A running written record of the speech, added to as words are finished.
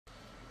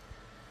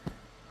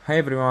Hi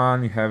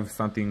everyone, you have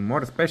something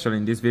more special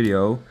in this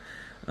video.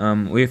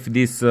 With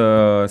this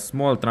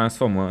small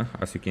transformer,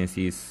 as you can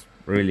see, it's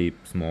really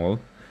small.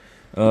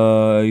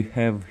 You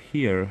have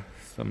here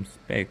some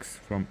specs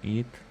from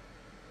it.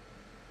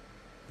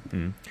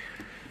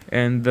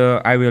 And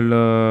I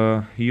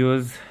will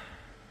use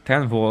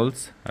 10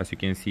 volts. As you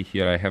can see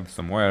here, I have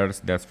some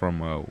wires. That's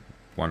from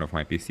one of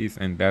my PCs,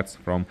 and that's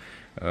from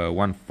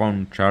one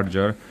phone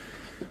charger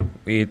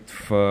with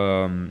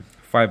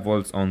 5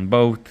 volts on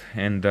both,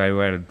 and I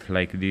wired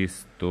like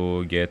this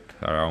to get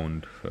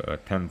around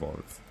 10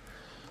 volts.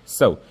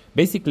 So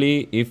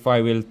basically, if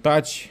I will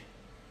touch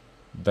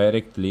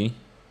directly,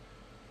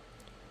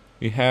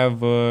 we have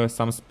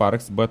some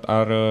sparks, but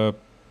are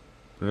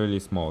really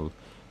small.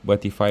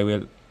 But if I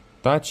will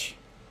touch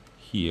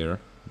here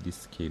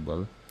this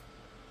cable,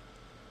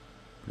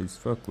 please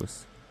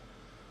focus.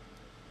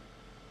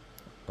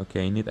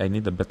 Okay, I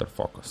need a better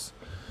focus.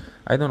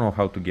 I don't know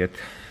how to get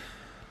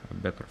a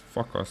better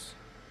focus.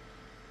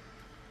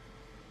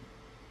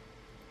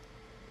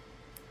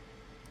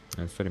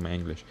 Sorry, my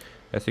English.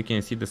 As you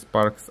can see, the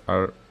sparks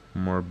are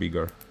more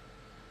bigger.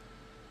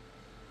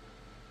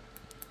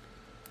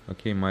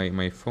 Okay,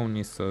 my phone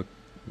is a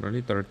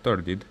little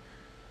retarded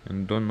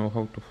and don't know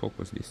how to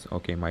focus this.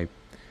 Okay,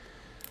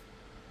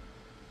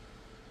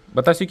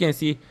 but as you can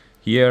see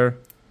here,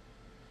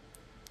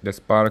 the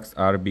sparks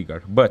are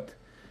bigger, but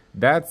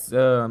that's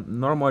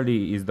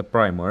normally is the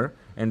primer,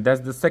 and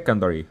that's the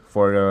secondary.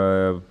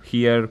 For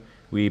here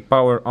we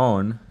power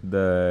on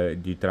the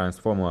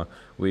transformer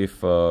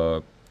with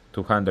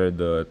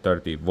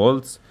 230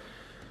 volts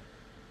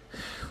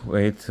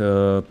with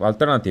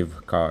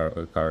alternative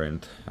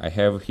current. I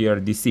have here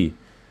DC,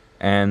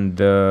 and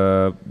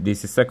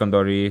this is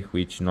secondary,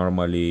 which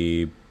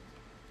normally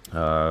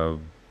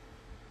can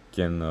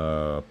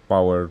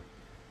power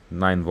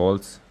 9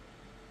 volts,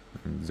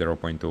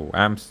 0.2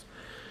 amps.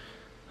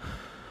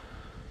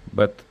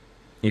 But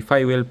if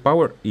I will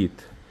power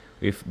it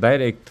with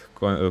direct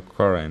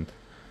current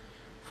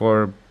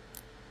for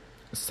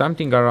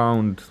something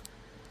around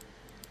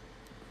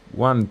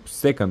 1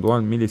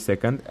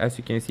 millisecond, as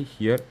you can see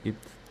here, it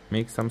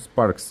makes some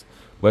sparks,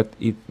 but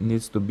it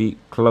needs to be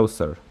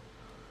closer,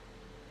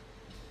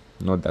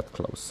 not that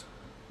close.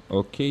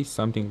 Okay,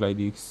 something like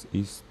this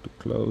is too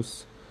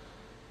close.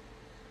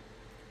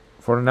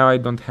 For now I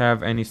don't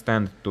have any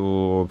stand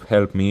to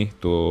help me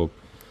to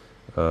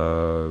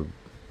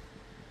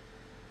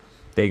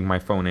take my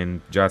phone and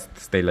just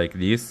stay like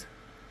this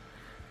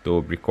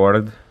to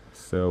record.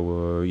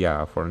 So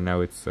yeah, for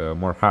now it's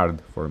more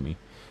hard for me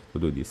to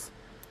do this.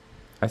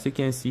 As you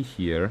can see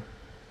here,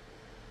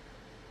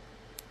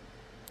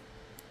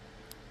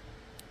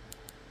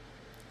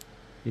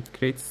 it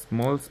creates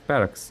small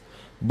sparks,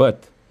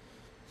 but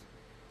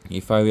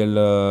if I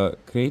will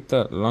create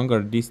a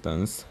longer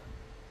distance,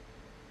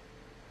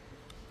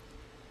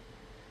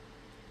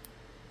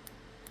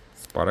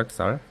 sparks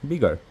are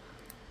bigger.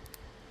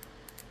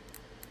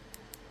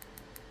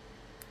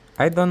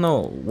 I don't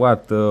know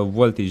what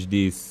voltage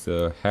these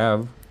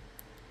have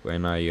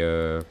when I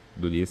do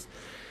this.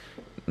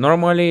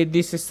 Normally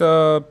this is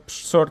a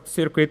short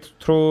circuit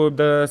through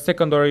the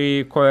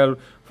secondary coil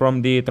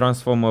from the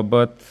transformer,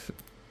 but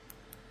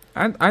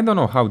I don't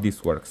know how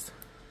this works.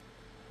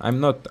 I'm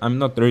not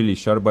really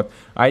sure, but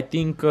I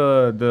think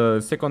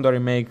the secondary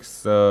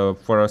makes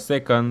for a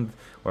second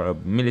or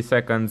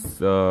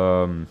milliseconds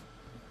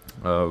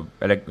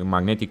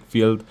magnetic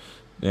field,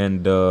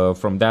 and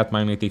from that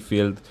magnetic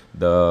field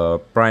the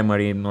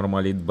primary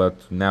normally,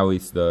 but now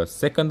it's the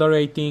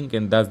secondary I think,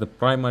 and that's the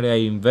primary. I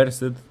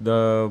inverted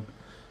the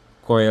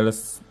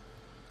coils.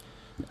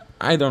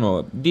 I don't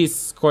know,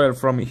 this coil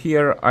from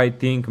here I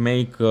think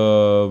make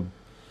when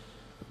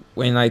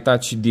I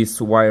touch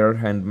this wire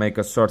and make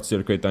a short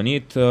circuit on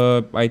it,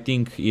 I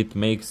think it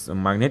makes a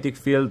magnetic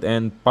field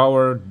and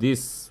power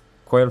this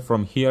coil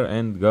from here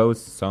and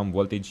goes some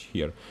voltage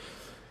here.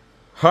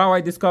 How I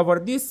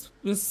discovered this?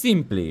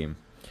 Simply,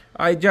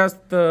 I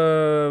just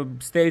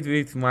stayed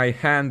with my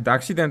hand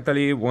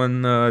accidentally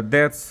on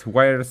that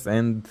wires,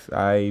 and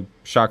I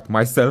shocked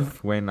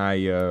myself when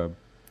I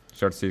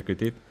short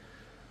circuited.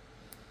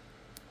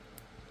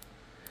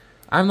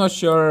 I'm not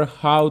sure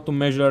how to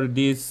measure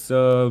this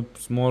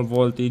small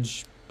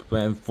voltage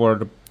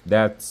for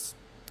that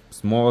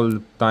small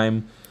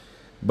time,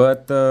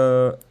 but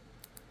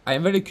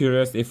I'm very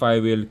curious if I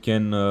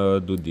can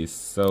do this.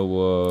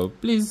 So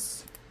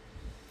please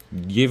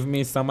give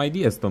me some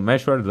ideas to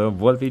measure the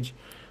voltage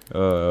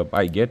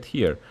I get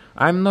here.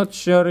 I'm not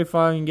sure if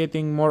I'm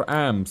getting more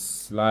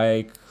amps,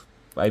 like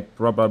I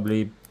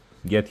probably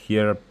get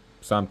here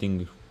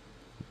something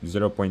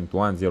 0.1,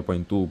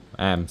 0.2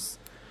 amps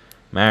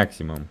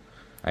maximum,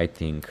 I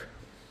think.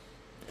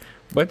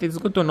 But it's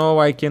good to know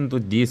I can do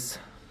this.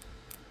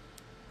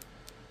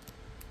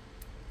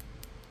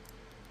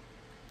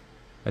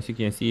 As you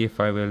can see, if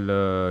I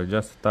will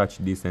just touch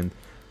this and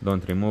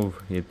don't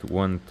remove, it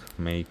won't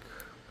make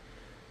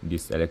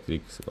this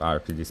electric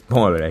arc, this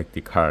small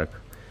electric arc.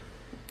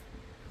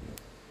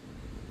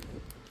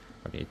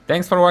 Okay, Okay,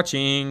 thanks for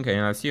watching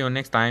and I'll see you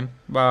next time.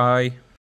 Bye.